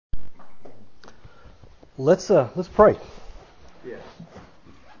Let's pray. Yeah.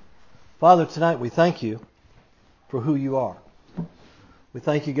 Father, tonight we thank you for who you are. We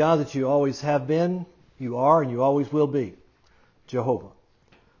thank you, God, that you always have been, you are, and you always will be Jehovah.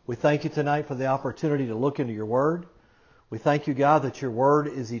 We thank you tonight for the opportunity to look into your word. We thank you, God, that your word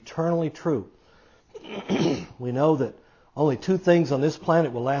is eternally true. We know that only two things on this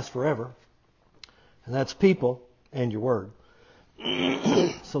planet will last forever, and that's people and your word.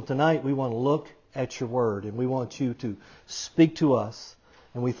 So tonight we want to look at your word, and we want you to speak to us,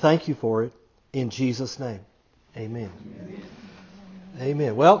 and we thank you for it in Jesus' name. Amen.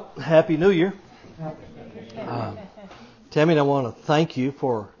 Amen. Well, Happy New Year. Tammy, I want to thank you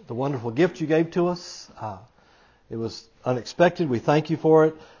for the wonderful gift you gave to us. It was unexpected. We thank you for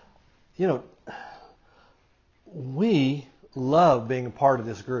it. You know, we love being a part of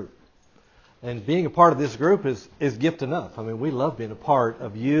this group. And being a part of this group is gift enough. I mean, we love being a part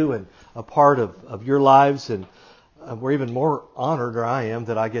of you and a part of your lives. And we're even more honored, or I am,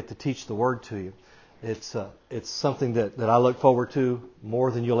 that I get to teach the Word to you. It's something that I look forward to more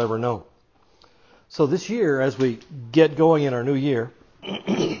than you'll ever know. So this year, as we get going in our new year,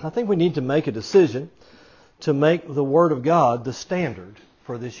 I think we need to make a decision to make the Word of God the standard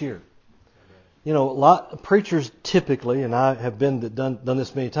for this year. You know, a lot of preachers typically, and I have done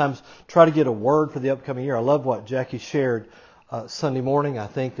this many times, try to get a word for the upcoming year. I love what Jackie shared Sunday morning. I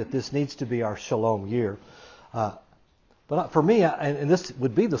think that this needs to be our Shalom year. But for me, and this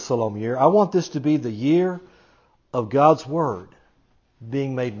would be the Shalom year, I want this to be the year of God's Word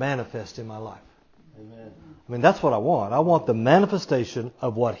being made manifest in my life. Amen. I mean, that's what I want. I want the manifestation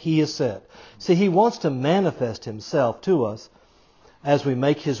of what He has said. See, He wants to manifest Himself to us as we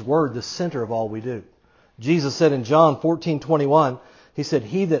make His Word the center of all we do. Jesus said in John 14:21, He said,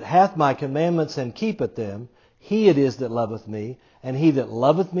 "He that hath my commandments and keepeth them, he it is that loveth me, and he that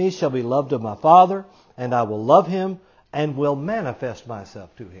loveth me shall be loved of my Father, and I will love him and will manifest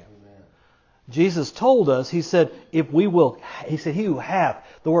myself to him." Amen. Jesus told us, He said, if we will, He said, he who hath,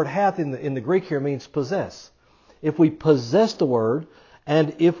 the word hath in the Greek here means possess. If we possess the Word,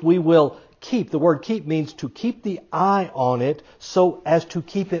 and if we will keep, the word keep means to keep the eye on it so as to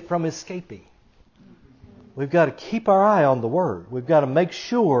keep it from escaping. We've got to keep our eye on the Word. We've got to make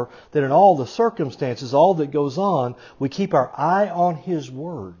sure that in all the circumstances, all that goes on, we keep our eye on His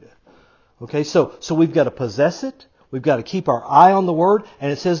Word. Okay, so we've got to possess it. We've got to keep our eye on the Word.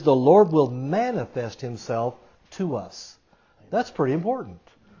 And it says the Lord will manifest Himself to us. That's pretty important.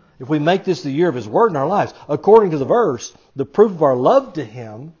 If we make this the year of His Word in our lives, according to the verse, the proof of our love to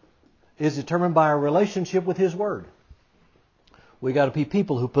Him is determined by our relationship with His Word. We got to be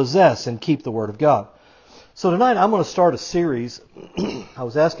people who possess and keep the Word of God. So tonight I'm going to start a series. I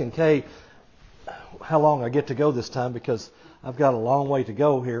was asking Kay how long I get to go this time because I've got a long way to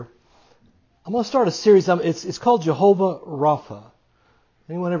go here. I'm going to start a series. It's called Jehovah Rapha.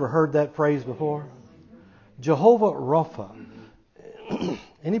 Anyone ever heard that phrase before? Jehovah Rapha.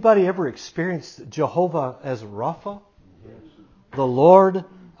 Anybody ever experienced Jehovah as Rapha? The Lord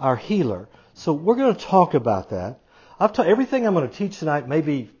our healer. So we're going to talk about that. Everything I'm going to teach tonight may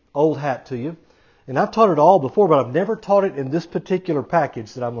be old hat to you. And I've taught it all before, but I've never taught it in this particular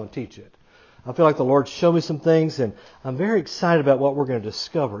package that I'm going to teach it. I feel like the Lord showed me some things, and I'm very excited about what we're going to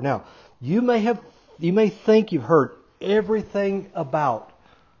discover. Now, you may think you've heard everything about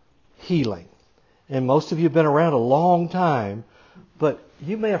healing. And most of you have been around a long time, but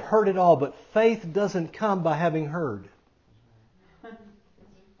you may have heard it all, but faith doesn't come by having heard.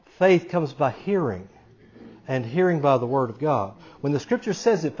 Faith comes by hearing, and hearing by the Word of God. When the Scripture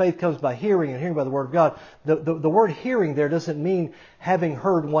says that faith comes by hearing and hearing by the Word of God, the word hearing there doesn't mean having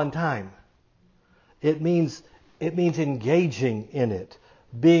heard one time. It means engaging in it,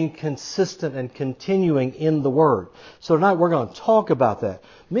 being consistent and continuing in the Word. So tonight we're going to talk about that.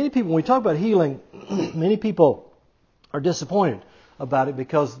 Many people, when we talk about healing, many people are disappointed about it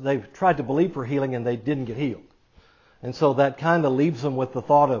because they've tried to believe for healing and they didn't get healed. And so that kind of leaves them with the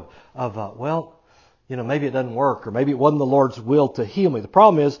thought of well, you know, maybe it doesn't work, or maybe it wasn't the Lord's will to heal me. The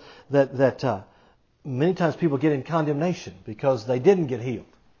problem is that many times people get in condemnation because they didn't get healed.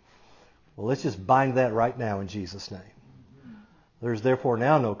 Well, let's just bind that right now in Jesus' name. There's therefore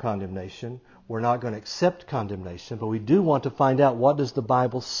now no condemnation. We're not going to accept condemnation, but we do want to find out, what does the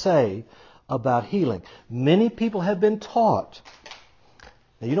Bible say about healing? Many people have been taught.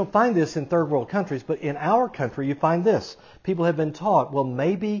 Now, you don't find this in third world countries, but in our country you find this. People have been taught, well,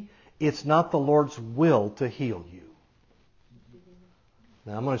 maybe it's not the Lord's will to heal you.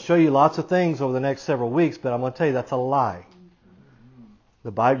 Now, I'm going to show you lots of things over the next several weeks, but I'm going to tell you that's a lie. The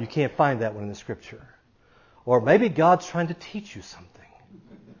Bible, you can't find that one in the Scripture. Or maybe God's trying to teach you something.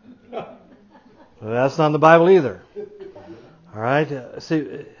 Well, that's not in the Bible either. All right? See,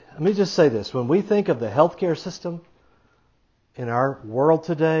 let me just say this. When we think of the healthcare system in our world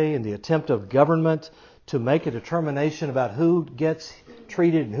today and the attempt of government to make a determination about who gets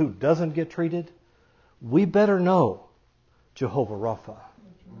treated and who doesn't get treated, we better know Jehovah Rapha.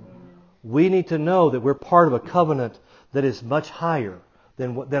 We need to know that we're part of a covenant that is much higher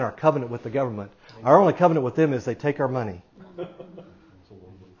than our covenant with the government. Our only covenant with them is they take our money.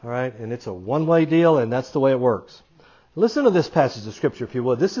 All right? And it's a one-way deal, and that's the way it works. Listen to this passage of Scripture, if you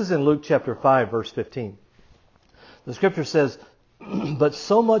would. This is in Luke chapter 5, verse 15. The Scripture says, "But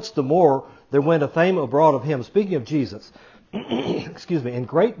so much the more there went a fame abroad of him," speaking of Jesus, excuse me, "and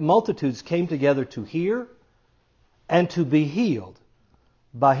great multitudes came together to hear and to be healed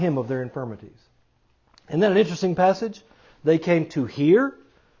by him of their infirmities." Isn't that an interesting passage? They came to hear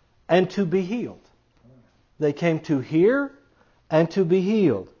and to be healed. They came to hear and to be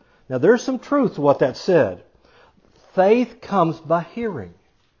healed. Now there's some truth to what that said. Faith comes by hearing.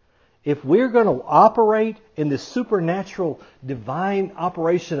 If we're going to operate in this supernatural, divine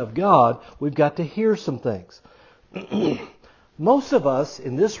operation of God, we've got to hear some things. Most of us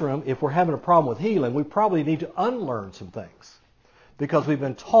in this room, if we're having a problem with healing, we probably need to unlearn some things. Because we've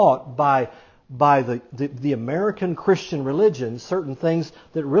been taught by the American Christian religion certain things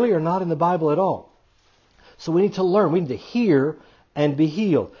that really are not in the Bible at all. So we need to learn. We need to hear and be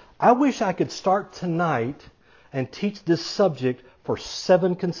healed. I wish I could start tonight and teach this subject for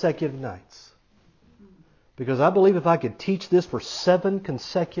 7 consecutive nights. Because I believe if I could teach this for 7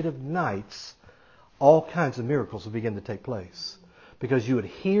 consecutive nights, all kinds of miracles would begin to take place. Because you would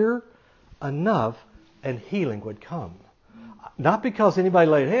hear enough and healing would come. Not because anybody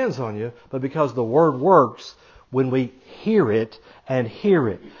laid hands on you, but because the Word works when we hear it and hear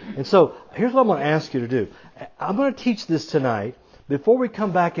it. And so, here's what I'm going to ask you to do. I'm going to teach this tonight. Before we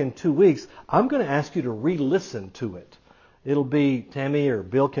come back in 2 weeks, I'm going to ask you to re-listen to it. It'll be, Tammy or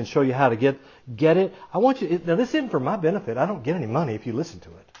Bill can show you how to get it. I want you, now this isn't for my benefit. I don't get any money if you listen to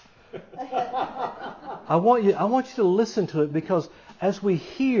it. I want you to listen to it because as we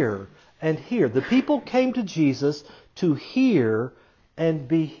hear and hear, the people came to Jesus to hear and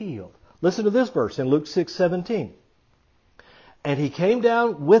be healed. Listen to this verse in Luke 6:17. "And he came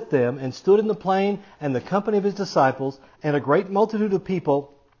down with them and stood in the plain and the company of his disciples and a great multitude of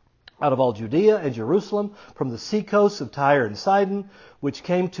people out of all Judea and Jerusalem from the seacoasts of Tyre and Sidon, which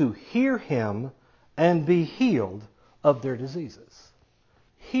came to hear him and be healed of their diseases."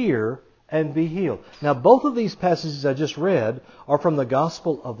 Hear and be healed. Now, both of these passages I just read are from the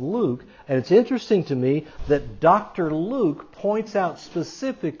Gospel of Luke, and it's interesting to me that Dr. Luke points out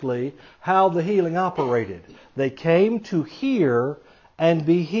specifically how the healing operated. They came to hear and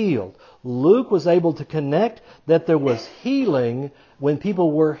be healed. Luke was able to connect that there was healing when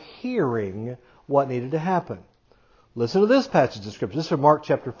people were hearing what needed to happen. Listen to this passage of Scripture. This is from Mark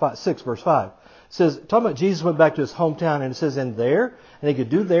chapter 6, verse 5. It says, talking about Jesus went back to his hometown, and it says, and he could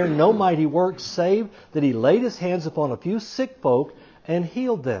do there no mighty work, save that he laid his hands upon a few sick folk and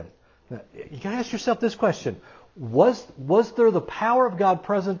healed them. Now, you got to ask yourself this question. Was there the power of God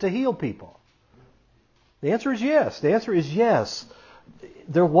present to heal people? The answer is yes. The answer is yes.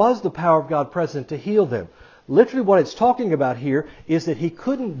 There was the power of God present to heal them. Literally what it's talking about here is that he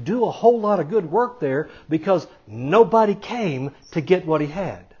couldn't do a whole lot of good work there because nobody came to get what he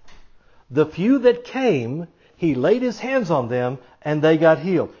had. The few that came, he laid his hands on them and they got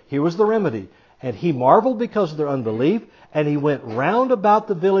healed. Here was the remedy. And he marveled because of their unbelief, and he went round about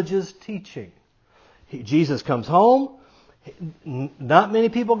the villages teaching. Jesus comes home. Not many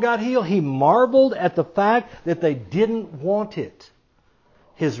people got healed. He marveled at the fact that they didn't want it.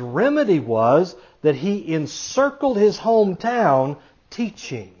 His remedy was that he encircled his hometown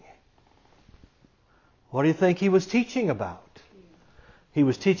teaching. What do you think he was teaching about? He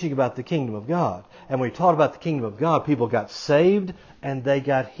was teaching about the kingdom of God. And when he taught about the kingdom of God, people got saved and they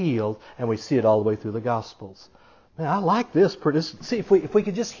got healed. And we see it all the way through the Gospels. Man, I like this. See, if we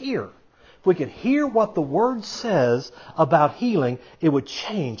could just hear. If we could hear what the Word says about healing, it would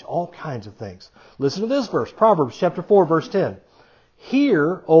change all kinds of things. Listen to this verse. Proverbs chapter 4, verse 10.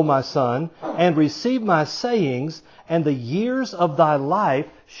 Hear, O my son, and receive my sayings, and the years of thy life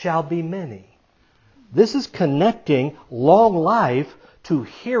shall be many. This is connecting long life to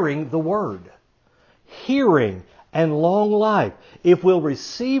hearing the Word. Hearing and long life. If we'll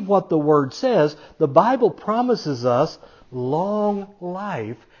receive what the Word says, the Bible promises us long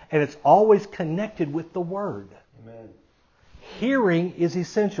life, and it's always connected with the Word. Amen. Hearing is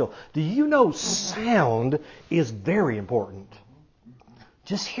essential. Do you know sound is very important?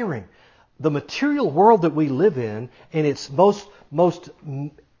 Just hearing. The material world that we live in its most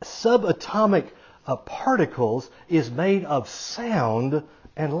subatomic particles is made of sound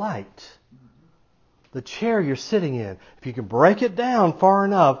and light. The chair you're sitting in, if you can break it down far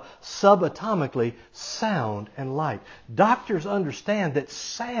enough, subatomically, sound and light. Doctors understand that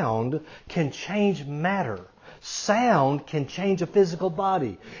sound can change matter. Sound can change a physical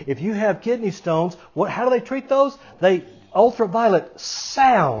body. If you have kidney stones, how do they treat those? They ultraviolet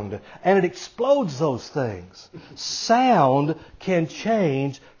sound, and it explodes those things. Sound can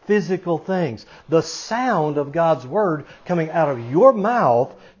change physical things. The sound of God's Word coming out of your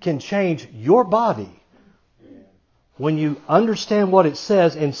mouth can change your body. When you understand what it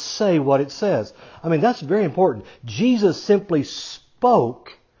says and say what it says. I mean, that's very important. Jesus simply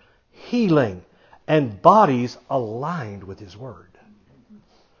spoke healing and bodies aligned with His Word.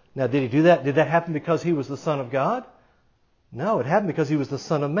 Now, did He do that? Did that happen because He was the Son of God? No, it happened because He was the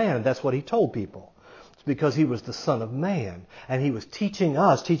Son of Man, and that's what He told people. It's because He was the Son of Man, and He was teaching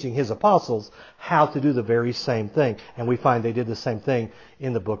His apostles, how to do the very same thing. And we find they did the same thing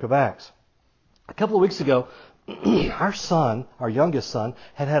in the book of Acts. A couple of weeks ago, our youngest son,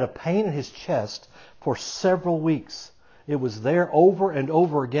 had a pain in his chest for several weeks. It was there over and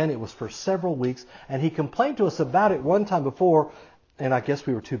over again. It was for several weeks. And he complained to us about it one time before, and I guess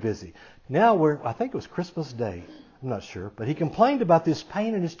we were too busy. Now I think it was Christmas Day. I'm not sure. But he complained about this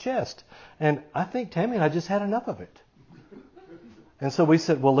pain in his chest. And I think Tammy and I just had enough of it. And so we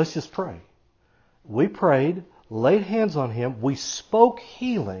said, well, let's just pray. We prayed, laid hands on him. We spoke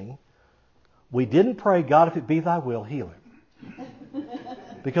healing. We didn't pray, God, if it be thy will, heal him.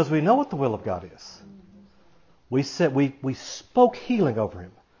 Because we know what the will of God is. We said we spoke healing over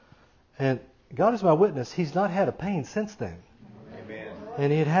him. And God is my witness, he's not had a pain since then. Amen.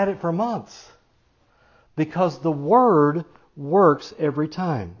 And he had it for months. Because the Word works every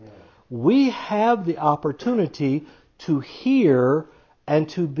time. We have the opportunity to hear and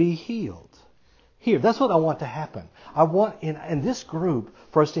to be healed. Here, that's what I want to happen. I want in this group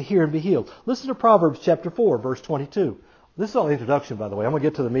for us to hear and be healed. Listen to Proverbs chapter 4, verse 22. This is all introduction, by the way. I'm going to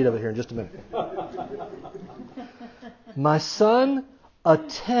get to the meat of it here in just a minute. My son,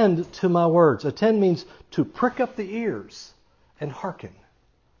 attend to my words. Attend means to prick up the ears and hearken.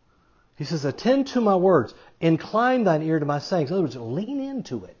 He says, attend to my words. Incline thine ear to my sayings. In other words, lean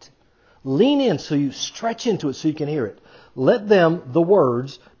into it. Lean in so you stretch into it so you can hear it. Let them, the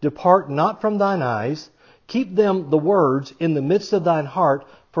words, depart not from thine eyes. Keep them, the words, in the midst of thine heart,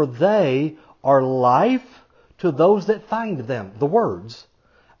 for they are life to those that find them, the words,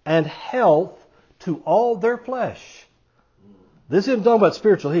 and health to all their flesh. This isn't talking about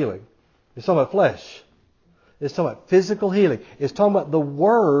spiritual healing. It's talking about flesh. It's talking about physical healing. It's talking about the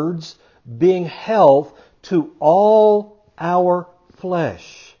words being health to all our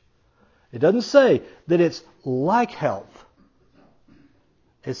flesh. It doesn't say that it's like health.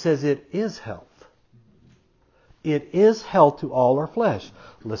 It says it is health. It is health to all our flesh.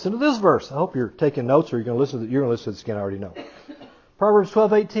 Listen to this verse. I hope you're taking notes, or you're going to listen to this again. I already know. Proverbs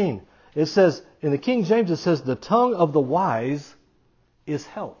 12:18. It says, in the King James, it says, the tongue of the wise is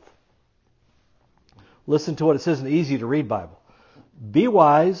health. Listen to what it says in the easy to read Bible. Be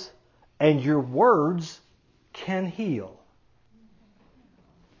wise, and your words can heal.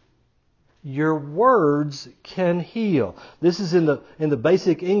 Your words can heal. This is in the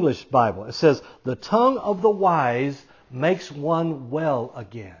basic English Bible. It says, the tongue of the wise makes one well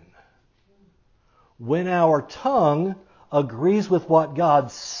again. When our tongue agrees with what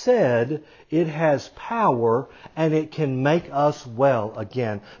God said, it has power and it can make us well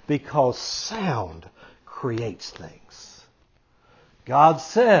again, because sound creates things. God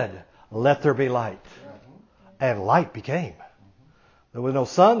said, let there be light. And light became. There was no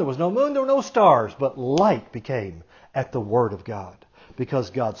sun, there was no moon, there were no stars, but light became at the Word of God.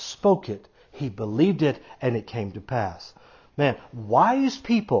 Because God spoke it, He believed it, and it came to pass. Man, wise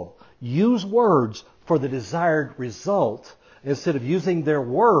people use words for the desired result instead of using their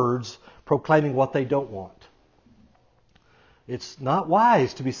words proclaiming what they don't want. It's not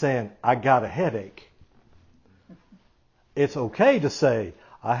wise to be saying, I got a headache. It's okay to say,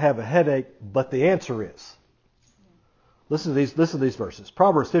 I have a headache, but the answer is. Listen to these verses.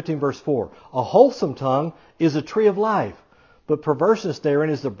 Proverbs 15, verse 4. A wholesome tongue is a tree of life, but perverseness therein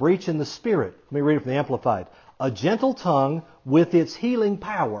is the breach in the spirit. Let me read it from the Amplified. A gentle tongue with its healing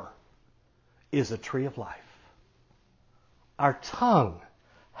power is a tree of life. Our tongue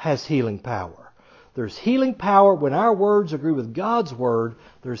has healing power. There's healing power when our words agree with God's word.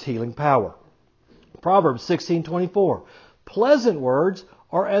 There's healing power. Proverbs 16:24. Pleasant words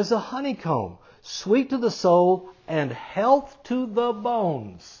are as a honeycomb, sweet to the soul and health to the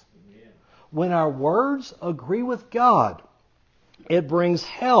bones. When our words agree with God, It brings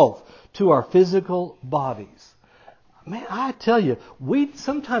health to our physical bodies. Man, I tell you,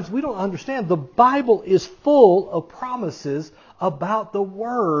 sometimes we don't understand. The Bible is full of promises about the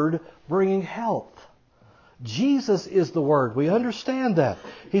Word bringing health. Jesus is the Word. We understand that.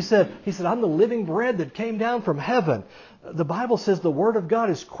 He said, I'm the living bread that came down from heaven. The Bible says the Word of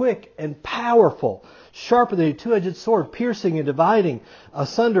God is quick and powerful, sharper than a two-edged sword, piercing and dividing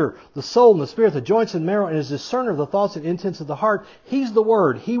asunder the soul and the spirit, the joints and marrow, and is a discerner of the thoughts and intents of the heart. He's the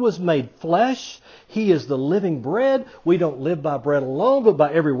Word. He was made flesh. He is the living bread. We don't live by bread alone, but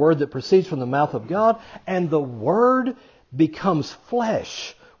by every word that proceeds from the mouth of God. And the Word becomes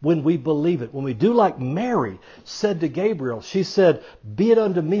flesh when we believe it. When we do like Mary said to Gabriel, she said, "Be it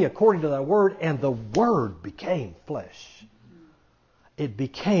unto me according to thy word," and the Word became flesh. It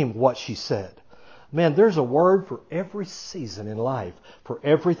became what she said. Man, there's a word for every season in life. For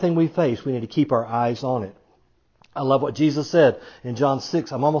everything we face, we need to keep our eyes on it. I love what Jesus said in John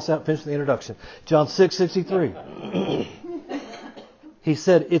 6. I'm almost out, finished the introduction. John 6:63. He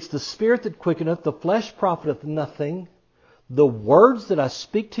said, "It's the Spirit that quickeneth, the flesh profiteth nothing. The words that I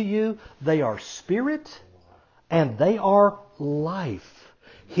speak to you, they are spirit and they are life."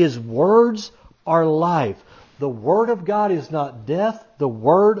 His words are life. The Word of God is not death. The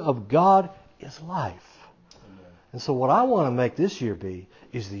Word of God is life. And so what I want to make this year be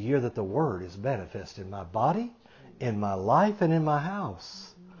is the year that the Word is manifest in my body, in my life, and in my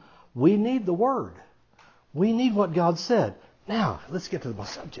house. We need the Word. We need what God said. Now, let's get to the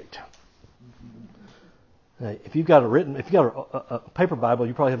subject. Now, if you've got a paper Bible,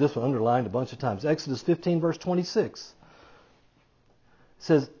 you probably have this one underlined a bunch of times. Exodus 15, verse 26. It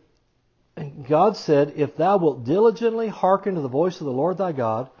says, "And God said, If thou wilt diligently hearken to the voice of the Lord thy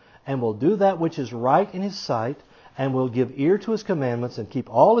God, and will do that which is right in His sight, and will give ear to His commandments, and keep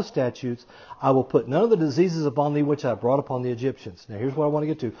all His statutes, I will put none of the diseases upon thee which I brought upon the Egyptians." Now here's what I want to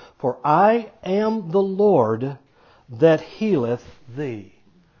get to. "For I am the Lord that healeth thee."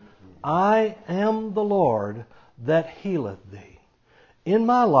 I am the Lord that healeth thee. In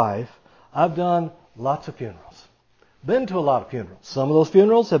my life, I've done lots of funerals. Been to a lot of funerals. Some of those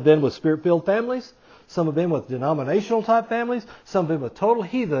funerals have been with Spirit-filled families. Some have been with denominational type families. Some have been with total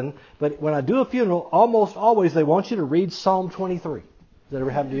heathen. But when I do a funeral, almost always they want you to read Psalm 23. Does that ever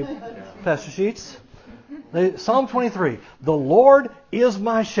happen to you, Pastor Sheets? Psalm 23. "The Lord is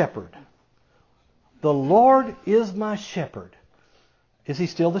my shepherd. The Lord is my shepherd." Is He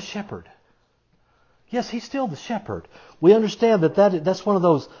still the shepherd? Yes, He's still the shepherd. We understand that's one of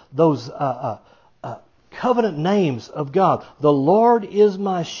those covenant names of God. The Lord is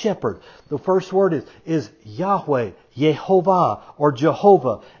my shepherd. The first word is Yahweh, Yehovah, or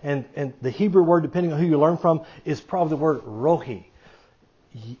Jehovah. And the Hebrew word, depending on who you learn from, is probably the word Rohi.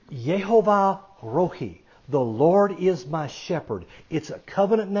 Yehovah Rohi. The Lord is my shepherd. It's a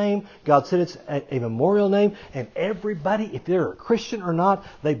covenant name. God said it's a memorial name. And everybody, if they're a Christian or not,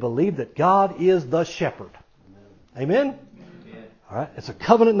 they believe that God is the shepherd. Amen? Amen? All right. It's a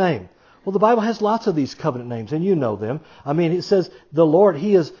covenant name. Well, the Bible has lots of these covenant names, and you know them. I mean, it says the Lord,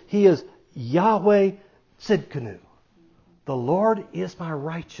 He is Yahweh Tzidkenu. The Lord is my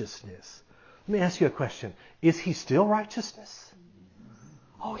righteousness. Let me ask you a question. Is He still righteousness?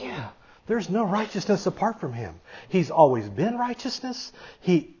 Oh, yeah. There's no righteousness apart from Him. He's always been righteousness.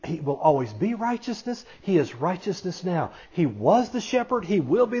 He will always be righteousness. He is righteousness now. He was the shepherd. He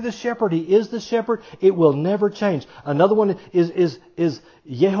will be the shepherd. He is the shepherd. It will never change. Another one is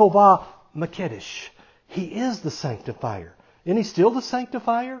Yehovah Makedesh. He is the sanctifier. Isn't He still the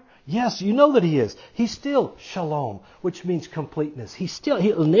sanctifier? Yes, you know that He is. He's still Shalom, which means completeness.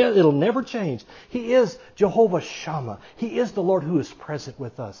 It'll never change. He is Jehovah Shammah. He is the Lord who is present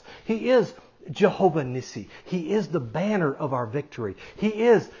with us. He is Jehovah Nissi. He is the banner of our victory. He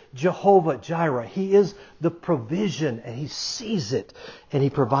is Jehovah Jireh. He is the provision, and He sees it and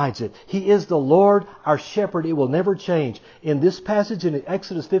He provides it. He is the Lord, our shepherd. It will never change. In this passage in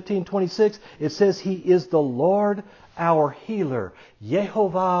Exodus 15:26, it says He is the Lord, our healer.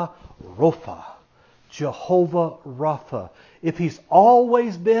 Yehovah Rapha. Jehovah Rapha. If He's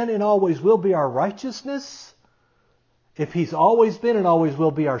always been and always will be our righteousness, if He's always been and always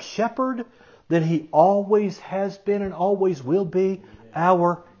will be our shepherd, then He always has been and always will be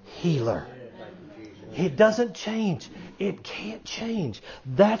our healer. It doesn't change. It can't change.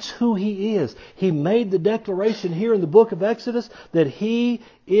 That's who He is. He made the declaration here in the book of Exodus that He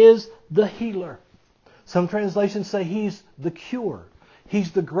is the healer. Some translations say He's the cure.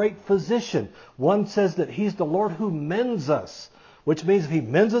 He's the great physician. One says that He's the Lord who mends us, which means if He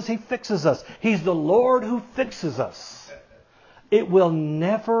mends us, He fixes us. He's the Lord who fixes us. It will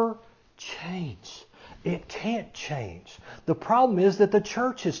never change. It can't change. The problem is that the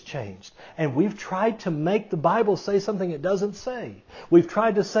church has changed. And we've tried to make the Bible say something it doesn't say. We've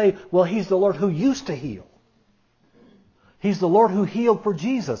tried to say, well, He's the Lord who used to heal. He's the Lord who healed for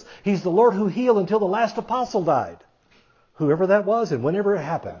Jesus. He's the Lord who healed until the last apostle died. Whoever that was and whenever it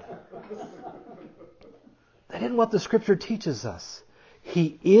happened. That isn't what the Scripture teaches us.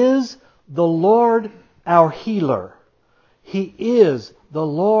 He is the Lord our healer. He is the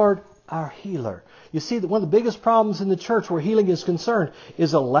Lord our healer. You see, that one of the biggest problems in the church where healing is concerned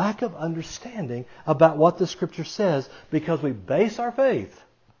is a lack of understanding about what the Scripture says, because we base our faith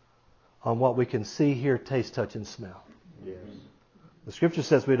on what we can see, hear, taste, touch, and smell. Yes. The Scripture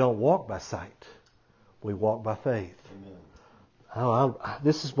says we don't walk by sight. We walk by faith. Amen.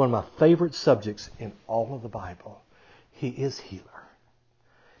 This is one of my favorite subjects in all of the Bible. He is healer.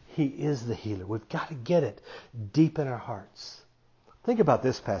 He is the healer. We've got to get it deep in our hearts. Think about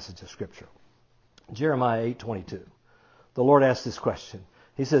this passage of Scripture. Jeremiah 8:22. The Lord asked this question.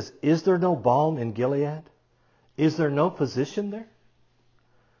 He says, is there no balm in Gilead? Is there no physician there?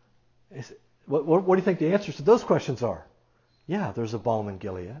 What do you think the answers to those questions are? Yeah, there's a balm in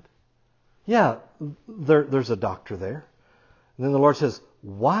Gilead. Yeah, there's a doctor there. And then the Lord says,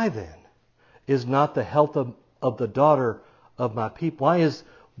 why then is not the health of the daughter of my people?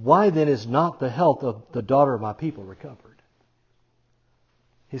 Why then is not the health of the daughter of my people recovered?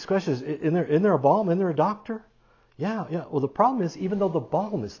 His question is, isn't there a balm? Isn't there a doctor? Yeah. Well, the problem is, even though the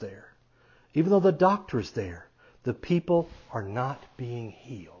balm is there, even though the doctor is there, the people are not being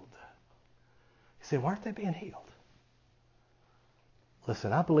healed. You say, why aren't they being healed?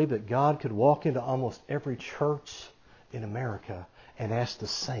 Listen, I believe that God could walk into almost every church in America and ask the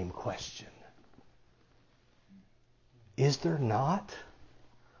same question. Is there not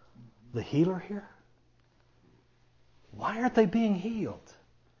the healer here? Why aren't they being healed?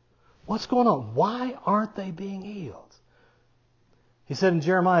 What's going on? Why aren't they being healed? He said in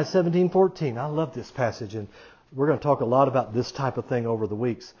Jeremiah 17:14, I love this passage, and we're going to talk a lot about this type of thing over the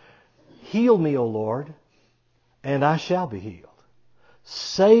weeks. Heal me, O Lord, and I shall be healed.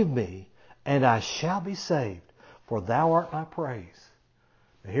 Save me, and I shall be saved, for thou art my praise.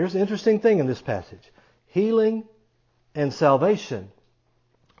 Now, here's the interesting thing in this passage. Healing and salvation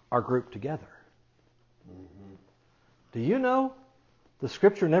are grouped together. Mm-hmm. Do you know the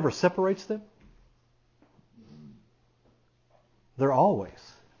Scripture never separates them? They're always.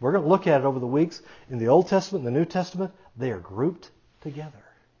 We're going to look at it over the weeks. In the Old Testament and the New Testament, they are grouped together.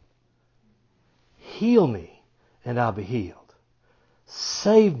 Heal me, and I'll be healed.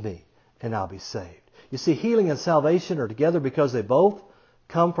 Save me, and I'll be saved. You see, healing and salvation are together because they both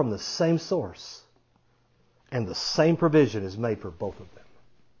come from the same source. And the same provision is made for both of them.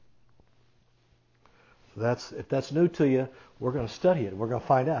 If that's new to you, we're going to study it. We're going to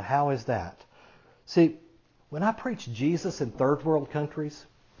find out, how is that? See, when I preach Jesus in third world countries,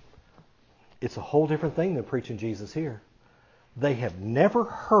 it's a whole different thing than preaching Jesus here. They have never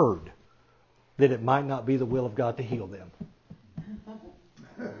heard that it might not be the will of God to heal them.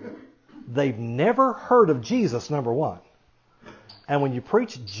 They've never heard of Jesus, number one. And when you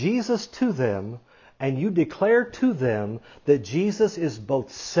preach Jesus to them, and you declare to them that Jesus is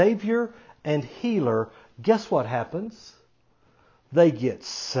both Savior and healer, guess what happens? They get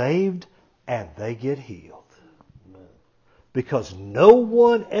saved and they get healed. Because no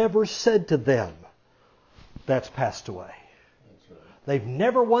one ever said to them, that's passed away. That's right. They've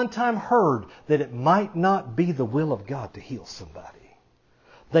never one time heard that it might not be the will of God to heal somebody.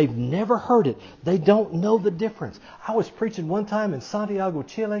 They've never heard it. They don't know the difference. I was preaching one time in Santiago,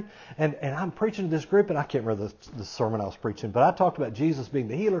 Chile, and I'm preaching to this group, and I can't remember the sermon I was preaching, but I talked about Jesus being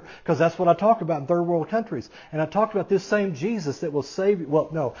the healer because that's what I talk about in third world countries. And I talked about this same Jesus that will save you. Well,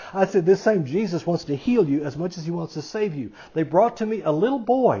 no, I said this same Jesus wants to heal you as much as He wants to save you. They brought to me a little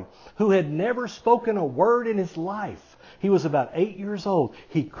boy who had never spoken a word in his life. He was about 8 years old.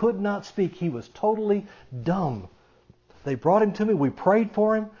 He could not speak. He was totally dumb. They brought him to me. We prayed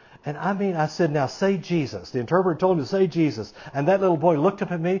for him. And I said, now say Jesus. The interpreter told him to say Jesus. And that little boy looked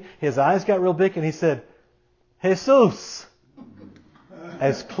up at me. His eyes got real big and he said, Jesus.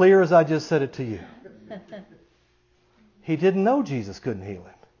 As clear as I just said it to you. He didn't know Jesus couldn't heal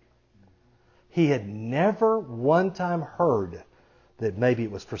him. He had never one time heard that maybe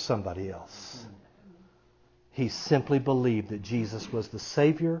it was for somebody else. He simply believed that Jesus was the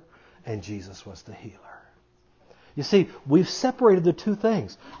Savior and Jesus was the healer. You see, we've separated the two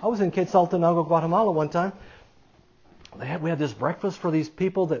things. I was in Quetzaltenango, Guatemala one time. We had this breakfast for these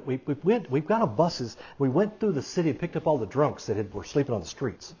people that we've got on buses. We went through the city and picked up all the drunks that were sleeping on the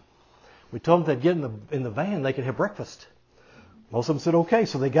streets. We told them they'd get in the van, they could have breakfast. Most of them said okay,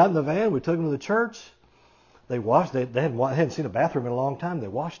 so they got in the van. We took them to the church. They washed. They hadn't seen a bathroom in a long time. They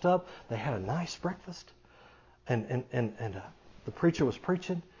washed up. They had a nice breakfast, and the preacher was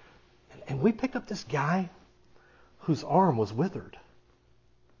preaching, and we picked up this guy whose arm was withered.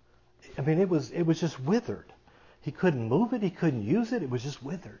 I mean, it was just withered. He couldn't move it. He couldn't use it. It was just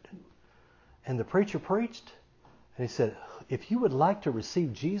withered. And the preacher preached, and he said, if you would like to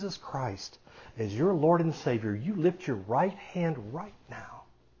receive Jesus Christ as your Lord and Savior, you lift your right hand right now.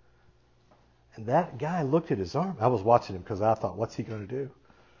 And that guy looked at his arm. I was watching him because I thought, what's he going to do?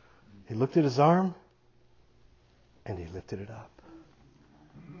 He looked at his arm, and he lifted it up.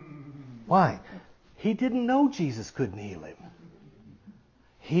 Why? He didn't know Jesus couldn't heal him.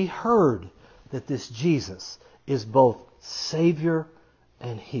 He heard that this Jesus is both Savior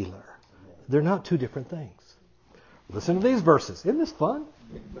and healer. They're not two different things. Listen to these verses. Isn't this fun?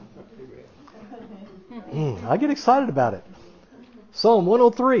 I get excited about it. Psalm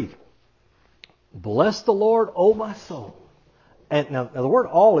 103. Bless the Lord, O my soul. And now the word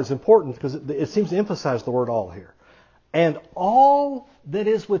all is important because it seems to emphasize the word all here. And all that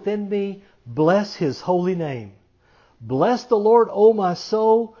is within me, bless His holy name. Bless the Lord, O my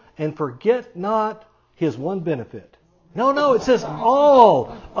soul, and forget not His one benefit. No, it says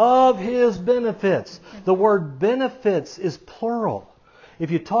all of His benefits. The word benefits is plural. If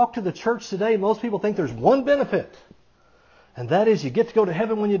you talk to the church today, most people think there's one benefit. And that is you get to go to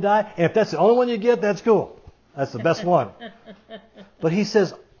heaven when you die. And if that's the only one you get, that's cool. That's the best one. But he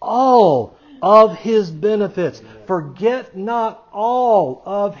says all of His benefits. Forget not all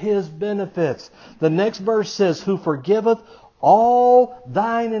of His benefits. The next verse says, who forgiveth all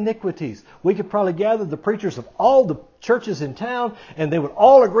thine iniquities. We could probably gather the preachers of all the churches in town, and they would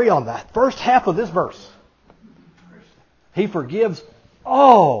all agree on that first half of this verse. He forgives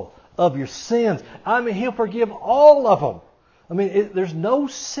all of your sins. I mean, He'll forgive all of them. I mean, there's no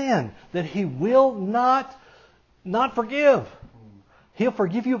sin that He will not forgive. He'll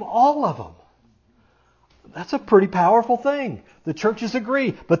forgive you of all of them. That's a pretty powerful thing. The churches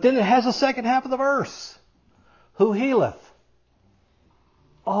agree. But then it has the second half of the verse. Who healeth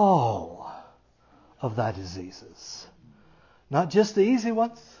all of thy diseases. Not just the easy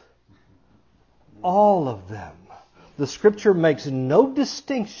ones. All of them. The Scripture makes no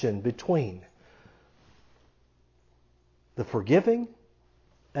distinction between the forgiving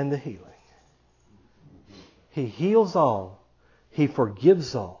and the healing. He heals all. He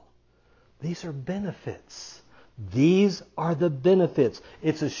forgives all. These are benefits. These are the benefits.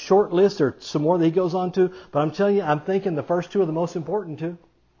 It's a short list. There's some more that he goes on to. But I'm telling you, I'm thinking the first two are the most important too.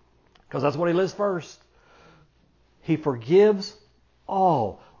 Because that's what he lists first. He forgives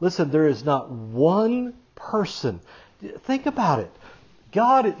all. Listen, there is not one person. Think about it.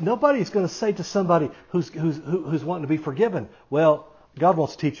 God, nobody's going to say to somebody who's wanting to be forgiven, well, God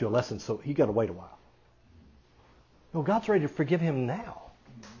wants to teach you a lesson, so you got to wait a while. No, God's ready to forgive him now.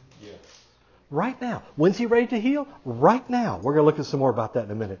 Yes. Right now. When's He ready to heal? Right now. We're going to look at some more about that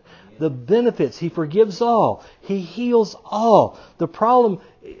in a minute. The benefits. He forgives all. He heals all. The problem,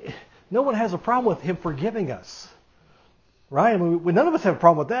 no one has a problem with Him forgiving us. Right? I mean, none of us have a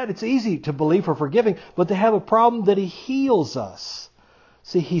problem with that. It's easy to believe for forgiving, but they have a problem that He heals us.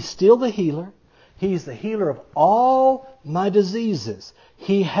 See, He's still the healer. He's the healer of all my diseases.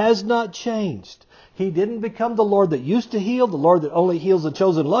 He has not changed. He didn't become the Lord that used to heal, the Lord that only heals the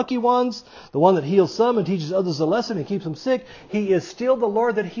chosen lucky ones, the one that heals some and teaches others a lesson and keeps them sick. He is still the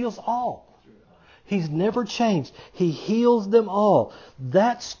Lord that heals all. He's never changed. He heals them all.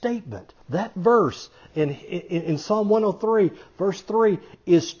 That statement, that verse in Psalm 103, verse 3,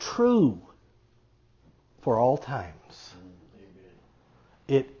 is true for all times.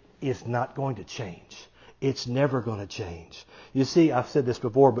 It is not going to change. It's never going to change. You see, I've said this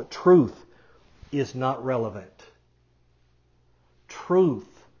before, but truth is not relevant. Truth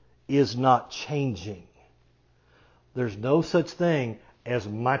is not changing. There's no such thing as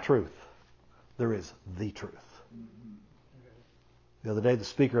my truth. There is the truth. The other day, the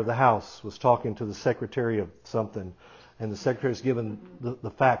Speaker of the House was talking to the Secretary of something, and the Secretary's given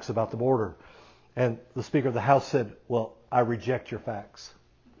the facts about the border. And the Speaker of the House said, well, I reject your facts.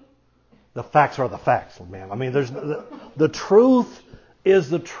 The facts are the facts, man. I mean, the truth is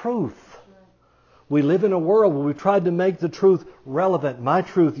the truth. We live in a world where we've tried to make the truth relevant. My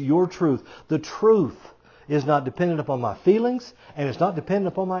truth, your truth. The truth is not dependent upon my feelings, and it's not dependent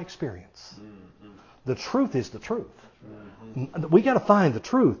upon my experience. The truth is the truth. We got to find the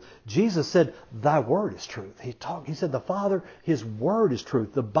truth. Jesus said, thy word is truth. He said, the Father, His word is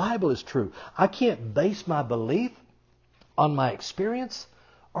truth. The Bible is true. I can't base my belief on my experience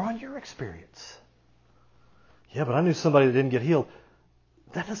or on your experience. Yeah, but I knew somebody that didn't get healed.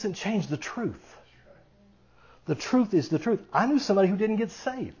 That doesn't change the truth. The truth is the truth. I knew somebody who didn't get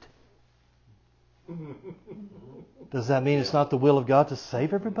saved. Does that mean it's not the will of God to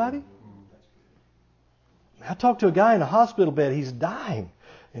save everybody? I talked to a guy in a hospital bed. He's dying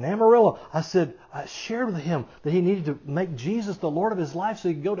in Amarillo. I shared with him that he needed to make Jesus the Lord of his life so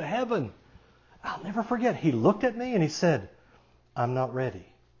he could go to heaven. I'll never forget. He looked at me and he said, "I'm not ready."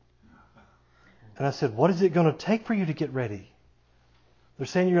 And I said, "What is it going to take for you to get ready? They're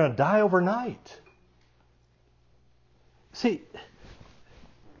saying you're going to die overnight." See,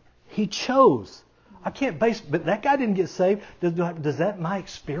 he chose. But that guy didn't get saved. Does that my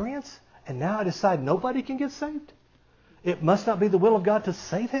experience? And now I decide nobody can get saved? It must not be the will of God to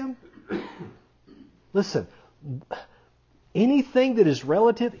save him? Listen, anything that is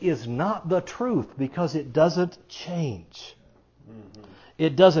relative is not the truth because it doesn't change.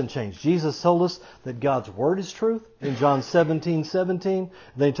 It doesn't change. Jesus told us that God's Word is truth in John 17:17.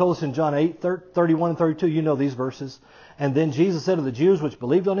 They told us in John 8:31 and 32. You know these verses. And then Jesus said to the Jews which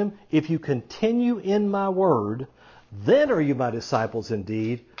believed on Him, "If you continue in my Word, then are you my disciples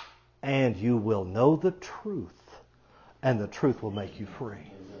indeed, and you will know the truth, and the truth will make you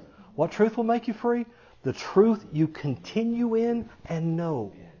free." What truth will make you free? The truth you continue in and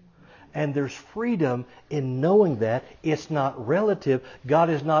know. And there's freedom in knowing that. It's not relative. God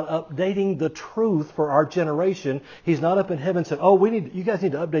is not updating the truth for our generation. He's not up in heaven saying, "Oh, you guys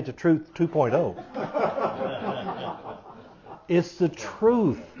need to update the truth 2.0." It's the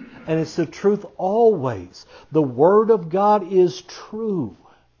truth. And it's the truth always. The Word of God is true.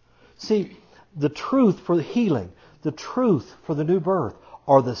 See, the truth for the healing, the truth for the new birth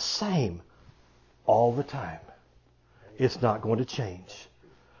are the same all the time. It's not going to change.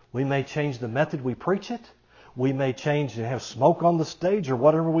 We may change the method we preach it. We may change and have smoke on the stage or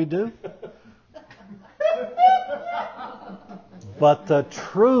whatever we do. But the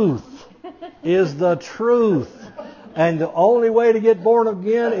truth is the truth. And the only way to get born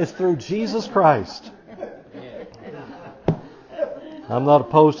again is through Jesus Christ. I'm not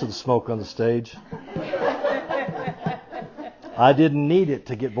opposed to the smoke on the stage. I didn't need it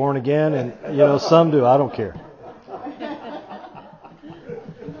to get born again, and some do. I don't care.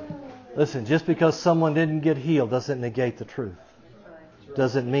 Listen, just because someone didn't get healed doesn't negate the truth.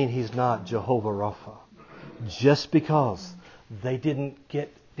 Doesn't mean he's not Jehovah Rapha. Just because they didn't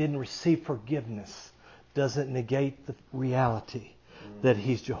receive forgiveness doesn't negate the reality that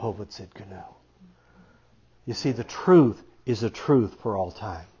he's Jehovah Tzidkenu. You see, the truth is a truth for all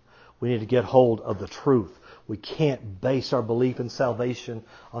time. We need to get hold of the truth. We can't base our belief in salvation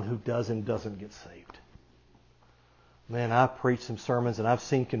on who does and doesn't get saved. Man, I've preached some sermons and I've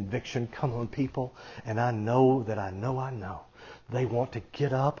seen conviction come on people, and I know they want to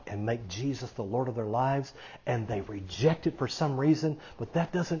get up and make Jesus the Lord of their lives, and they reject it for some reason, but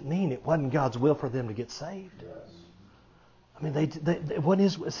that doesn't mean it wasn't God's will for them to get saved. Yes. I mean,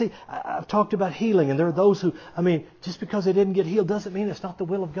 I've talked about healing, and there are those who, just because they didn't get healed doesn't mean it's not the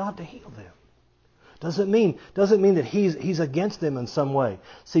will of God to heal them. Doesn't mean that He's against them in some way.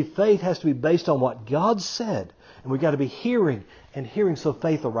 See, faith has to be based on what God said, and we've got to be hearing and hearing so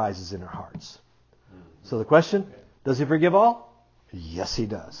faith arises in our hearts. So the question, does He forgive all? Yes, He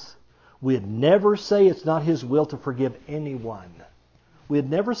does. We'd never say it's not His will to forgive anyone. We'd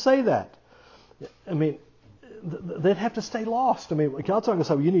never say that. They'd have to stay lost. God's not going to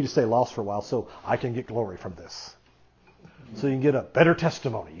say, "Well, you need to stay lost for a while so I can get glory from this. So you can get a better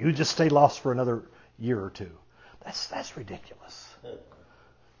testimony. You just stay lost for another year or two." That's ridiculous.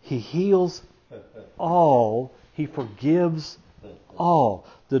 He heals all. He forgives all.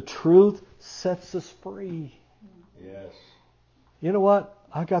 The truth sets us free. Yes. You know what?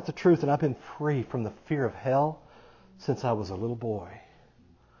 I got the truth, and I've been free from the fear of hell since I was a little boy.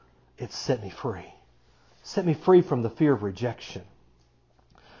 It set me free. Set me free from the fear of rejection.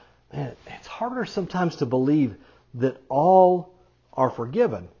 Man, it's harder sometimes to believe that all are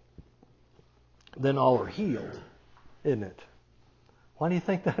forgiven than all are healed, isn't it? Why do you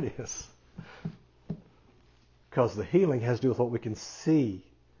think that is? Because the healing has to do with what we can see,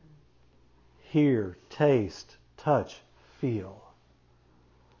 hear, taste, touch, feel.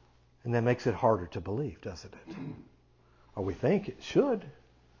 And that makes it harder to believe, doesn't it? Or we think it should.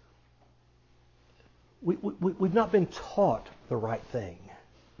 We've not been taught the right thing.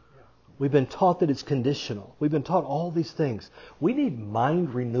 We've been taught that it's conditional. We've been taught all these things. We need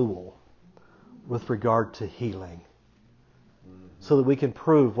mind renewal with regard to healing, so that we can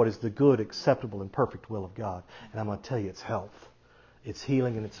prove what is the good, acceptable, and perfect will of God. And I'm going to tell you, it's health, it's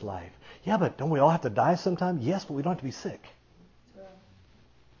healing, and it's life. Yeah, but don't we all have to die sometime? Yes, but we don't have to be sick.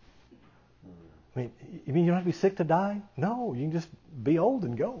 You mean you don't have to be sick to die? No, you can just be old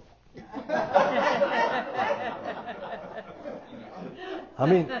and go. I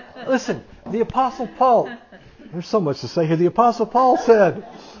mean, listen, the Apostle Paul, there's so much to say here. The Apostle Paul said,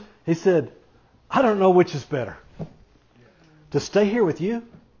 he said, I don't know which is better. To stay here with you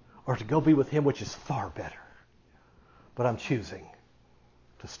or to go be with him, which is far better. But I'm choosing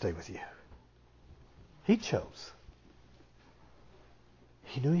to stay with you. He chose.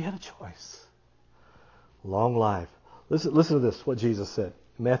 He knew he had a choice. Long life. Listen to this, what Jesus said.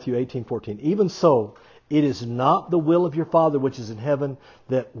 Matthew 18:14. Even so, it is not the will of your Father which is in heaven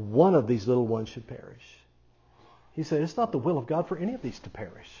that one of these little ones should perish. He said, it's not the will of God for any of these to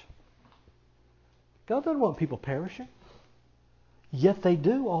perish. God doesn't want people perishing. Yet they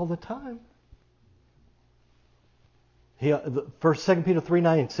do all the time. 2 Peter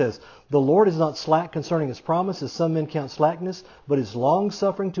 3:9 says, the Lord is not slack concerning his promise, as some men count slackness, but is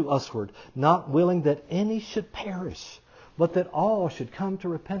long-suffering to usward, not willing that any should perish, but that all should come to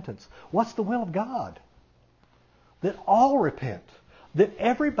repentance. What's the will of God? That all repent, that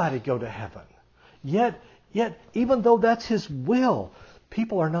everybody go to heaven. Yet, even though that's his will,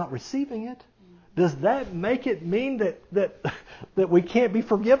 people are not receiving it. Does that make it mean that we can't be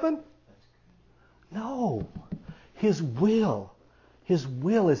forgiven? No. His will is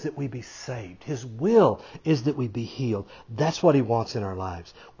that we be saved. His will is that we be healed. That's what he wants in our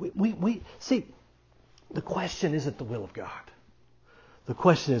lives. We see, the question isn't the will of God. The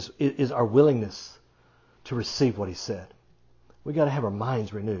question is our willingness to receive what he said. We've got to have our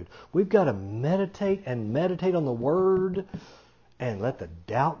minds renewed. We've got to meditate on the Word and let the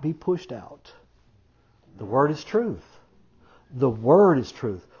doubt be pushed out. The Word is truth. The Word is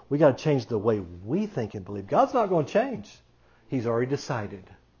truth. We've got to change the way we think and believe. God's not going to change. He's already decided.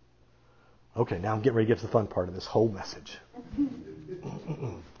 Okay, now I'm getting ready to get to the fun part of this whole message.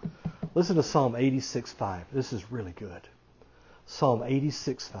 Listen to Psalm 86:5. This is really good. Psalm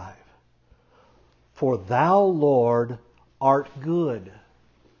 86:5. For thou, Lord, art good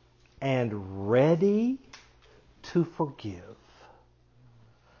and ready to forgive,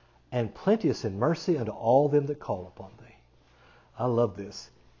 and plenteous in mercy unto all them that call upon thee. I love this.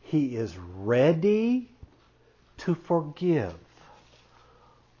 He is ready to forgive.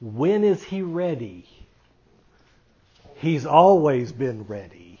 When is he ready? He's always been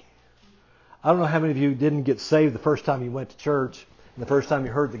ready. I don't know how many of you didn't get saved the first time you went to church, and the first time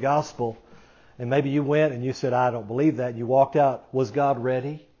you heard the gospel, and maybe you went and you said, I don't believe that. You walked out. Was God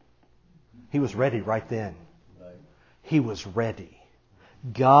ready? He was ready right then. He was ready.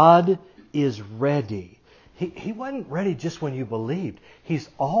 God is ready. He wasn't ready just when you believed. He's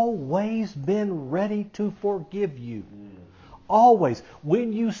always been ready to forgive you. Always.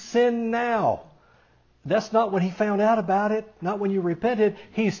 When you sin now, that's not when he found out about it, not when you repented.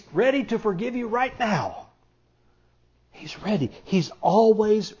 He's ready to forgive you right now. He's ready. He's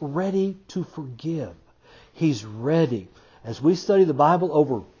always ready to forgive. He's ready. As we study the Bible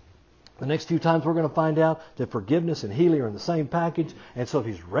over the next few times, we're going to find out that forgiveness and healing are in the same package. And so if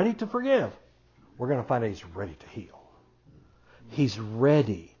he's ready to forgive, we're going to find out he's ready to heal. He's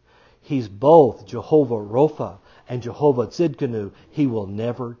ready. He's both Jehovah Rapha and Jehovah Tzidkenu. He will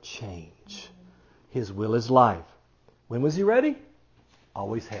never change. His will is life. When was he ready?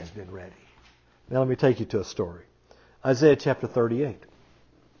 Always has been ready. Now let me take you to a story. Isaiah chapter 38. It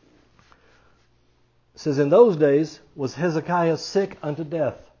says, in those days was Hezekiah sick unto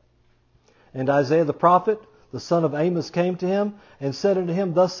death. And Isaiah the prophet, the son of Amos, came to him and said unto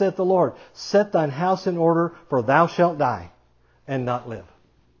him, thus saith the Lord, set thine house in order, for thou shalt die and not live.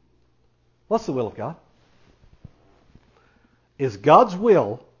 What's the will of God? Is God's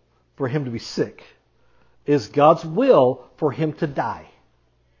will for him to be sick? Is God's will for him to die?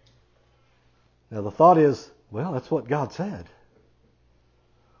 Now the thought is, well, that's what God said.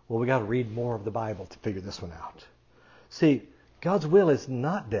 Well, we got to read more of the Bible to figure this one out. See, God's will is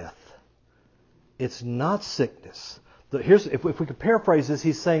not death. It's not sickness. If we could paraphrase this,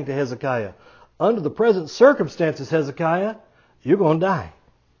 he's saying to Hezekiah, under the present circumstances, Hezekiah, you're going to die.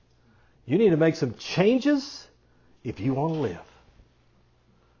 You need to make some changes if you want to live.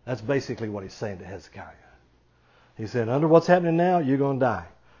 That's basically what he's saying to Hezekiah. He said, under what's happening now, you're going to die.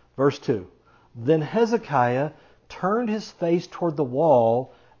 Verse 2. Then Hezekiah turned his face toward the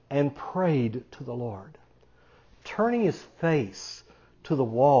wall and prayed to the Lord. Turning his face to the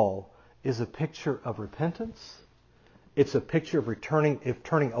wall is a picture of repentance. It's a picture of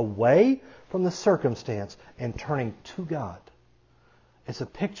turning away from the circumstance and turning to God. It's a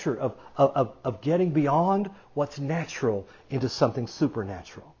picture of getting beyond what's natural into something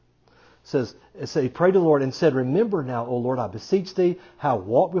supernatural. It says, he prayed to the Lord and said, remember now, O Lord, I beseech thee, how I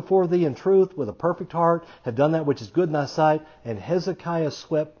walked before thee in truth with a perfect heart, have done that which is good in thy sight. And Hezekiah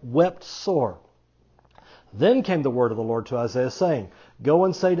wept sore. Then came the word of the Lord to Isaiah, saying, Go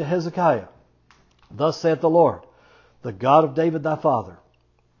and say to Hezekiah, Thus saith the Lord, the God of David thy father,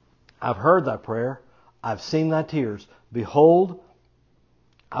 I've heard thy prayer, I've seen thy tears. Behold,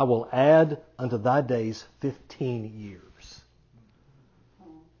 I will add unto thy days 15 years.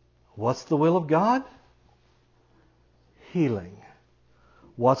 What's the will of God? Healing.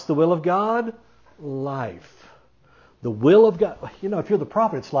 What's the will of God? Life. The will of God. You know, if you're the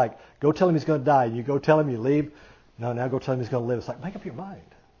prophet, it's like, go tell him he's going to die. You go tell him you leave. No, now go tell him he's going to live. It's like, make up your mind.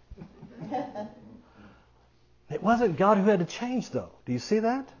 It wasn't God who had to change, though. Do you see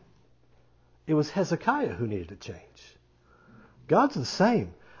that? It was Hezekiah who needed to change. God's the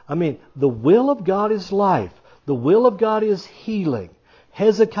same. I mean, the will of God is life. The will of God is healing.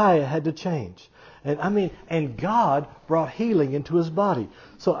 Hezekiah had to change. And God brought healing into his body.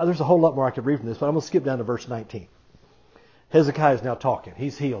 So there's a whole lot more I could read from this, but I'm going to skip down to verse 19. Hezekiah is now talking.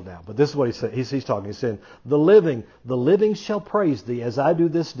 He's healed now. But this is what he said. He's talking. He's saying, the living shall praise thee as I do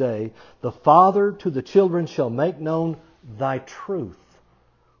this day. The father to the children shall make known thy truth.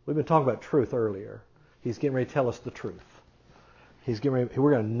 We've been talking about truth earlier. He's getting ready to tell us the truth. We're going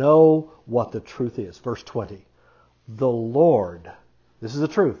to know what the truth is. Verse 20. The Lord, this is the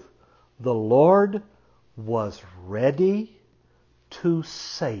truth. The Lord was ready to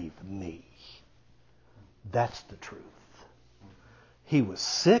save me. That's the truth. He was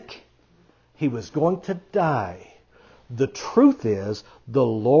sick. He was going to die. The truth is, the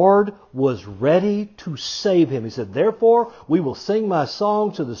Lord was ready to save him. He said, therefore, we will sing my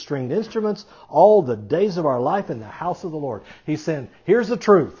song to the stringed instruments all the days of our life in the house of the Lord. He's saying, here's the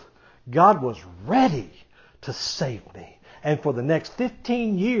truth. God was ready to save me. And for the next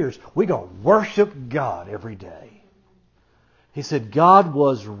 15 years, we're going to worship God every day. He said, God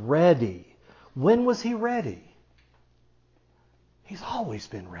was ready. When was he ready? He's always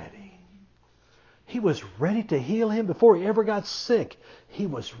been ready. He was ready to heal him before he ever got sick. He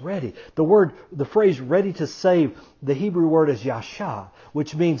was ready. The phrase ready to save, the Hebrew word is yasha,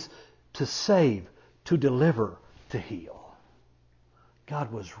 which means to save, to deliver, to heal.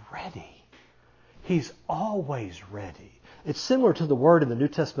 God was ready. He's always ready. It's similar to the word in the New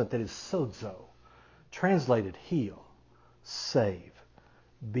Testament that is sozo, translated heal, save,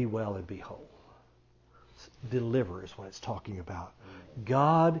 be well and be whole. Deliver is what it's talking about.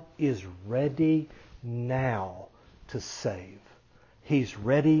 God is ready now to save. He's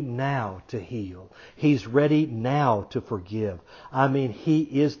ready now to heal. He's ready now to forgive. I mean, he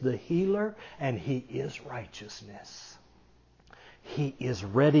is the healer and he is righteousness. He is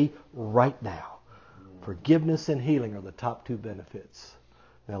ready right now. Forgiveness and healing are the top two benefits.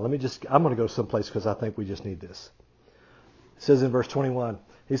 Now I'm going to go someplace because I think we just need this. It says in verse 21,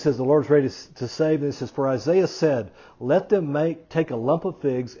 he says, the Lord's ready to save. And it says, for Isaiah said, let them take a lump of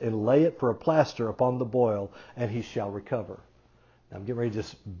figs and lay it for a plaster upon the boil, and he shall recover. Now, I'm getting ready to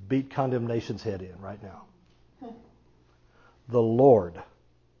just beat condemnation's head in right now. The Lord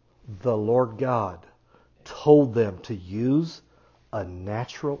God, told them to use a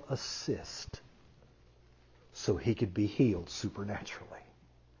natural assist so he could be healed supernaturally.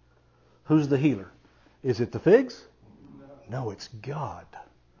 Who's the healer? Is it the figs? No, it's God.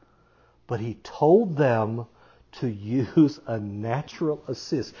 But he told them to use a natural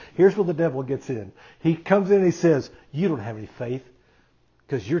assist. Here's where the devil gets in. He comes in and he says, you don't have any faith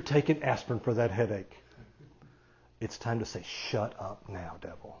because you're taking aspirin for that headache. It's time to say, shut up now,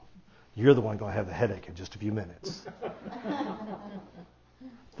 devil. You're the one going to have the headache in just a few minutes.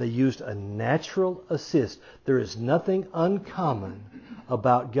 They used a natural assist. There is nothing uncommon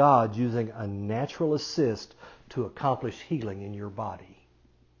about God using a natural assist to accomplish healing in your body.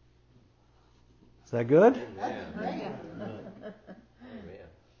 Is that good? Amen.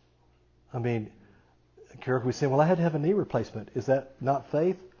 I mean, Kirk, we say, well, I had to have a knee replacement. Is that not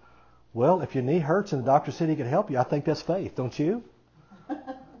faith? Well, if your knee hurts and the doctor said he could help you, I think that's faith, don't you? Amen.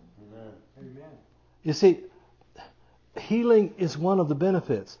 You see, healing is one of the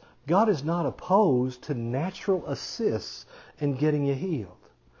benefits. God is not opposed to natural assists in getting you healed.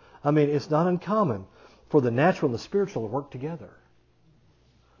 I mean, it's not uncommon for the natural and the spiritual to work together.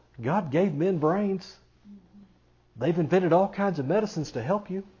 God gave men brains. They've invented all kinds of medicines to help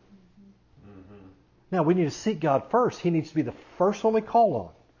you. Mm-hmm. Now, we need to seek God first. He needs to be the first one we call on.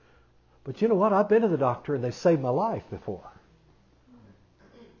 But you know what? I've been to the doctor and they've saved my life before.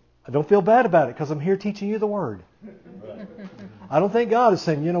 I don't feel bad about it because I'm here teaching you the Word. Right. I don't think God is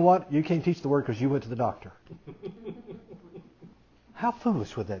saying, you know what? You can't teach the Word because you went to the doctor. How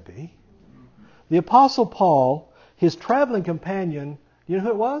foolish would that be? The Apostle Paul, his traveling companion, you know who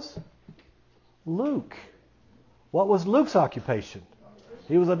it was? Luke. What was Luke's occupation?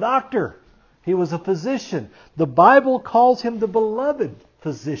 He was a doctor. He was a physician. The Bible calls him the beloved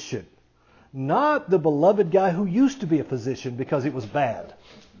physician, not the beloved guy who used to be a physician because it was bad.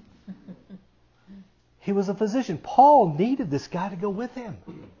 He was a physician. Paul needed this guy to go with him.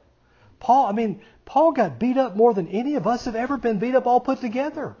 Paul got beat up more than any of us have ever been beat up all put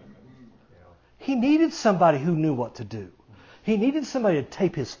together. He needed somebody who knew what to do. He needed somebody to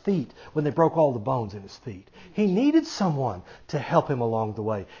tape his feet when they broke all the bones in his feet. He needed someone to help him along the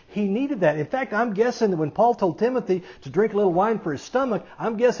way. He needed that. In fact, I'm guessing that when Paul told Timothy to drink a little wine for his stomach,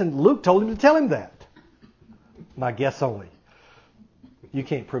 I'm guessing Luke told him to tell him that. My guess only. You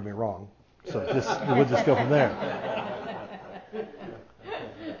can't prove me wrong. So we'll just go from there.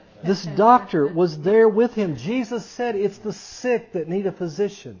 This doctor was there with him. Jesus said it's the sick that need a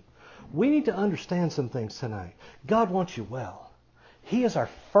physician. We need to understand some things tonight. God wants you well. He is our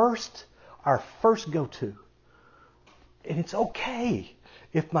first go-to. And it's okay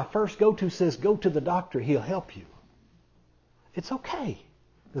if my first go-to says go to the doctor, he'll help you. It's okay.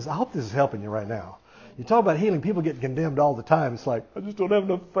 I hope this is helping you right now. You talk about healing, people get condemned all the time. It's like, I just don't have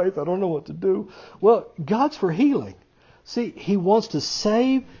enough faith. I don't know what to do. Well, God's for healing. See, He wants to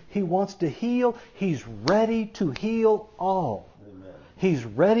save. He wants to heal. He's ready to heal all. Amen. He's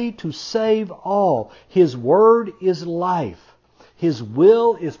ready to save all. His word is life. His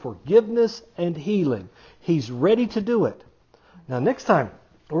will is forgiveness and healing. He's ready to do it. Now, next time,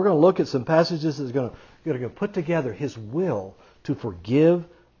 we're going to look at some passages that's going to put together His will to forgive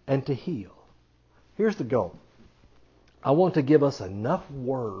and to heal. Here's the goal. I want to give us enough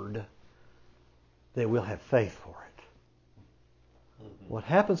word that we'll have faith for it. What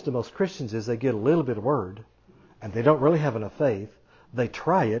happens to most Christians is they get a little bit of word and they don't really have enough faith. They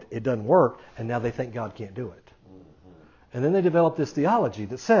try it, it doesn't work, and now they think God can't do it. And then they develop this theology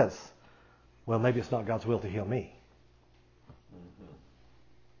that says, well, maybe it's not God's will to heal me.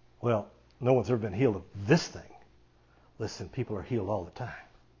 Well, no one's ever been healed of this thing. Listen, people are healed all the time.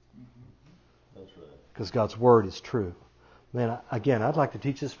 That's right. Because God's word is true. Man, again, I'd like to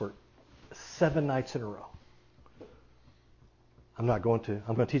teach this for 7 nights in a row. I'm going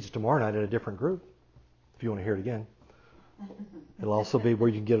to teach it tomorrow night at a different group, if you want to hear it again. It'll also be where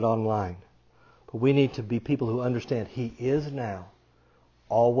you can get it online. But we need to be people who understand He is now,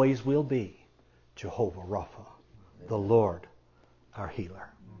 always will be, Jehovah Rapha, the Lord, our healer.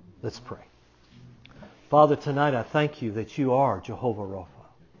 Let's pray. Father, tonight I thank You that You are Jehovah Rapha.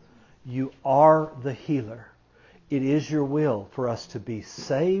 You are the healer. It is Your will for us to be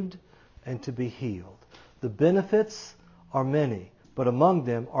saved and to be healed. The benefits are many, but among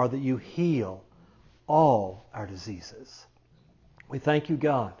them are that You heal all our diseases. We thank You,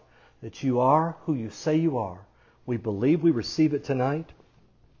 God, that You are who You say You are. We believe we receive it tonight.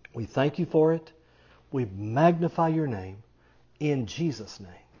 We thank You for it. We magnify Your name. In Jesus' name,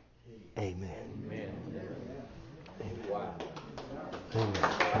 amen. Amen. Amen. Amen.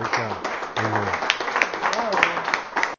 Praise God.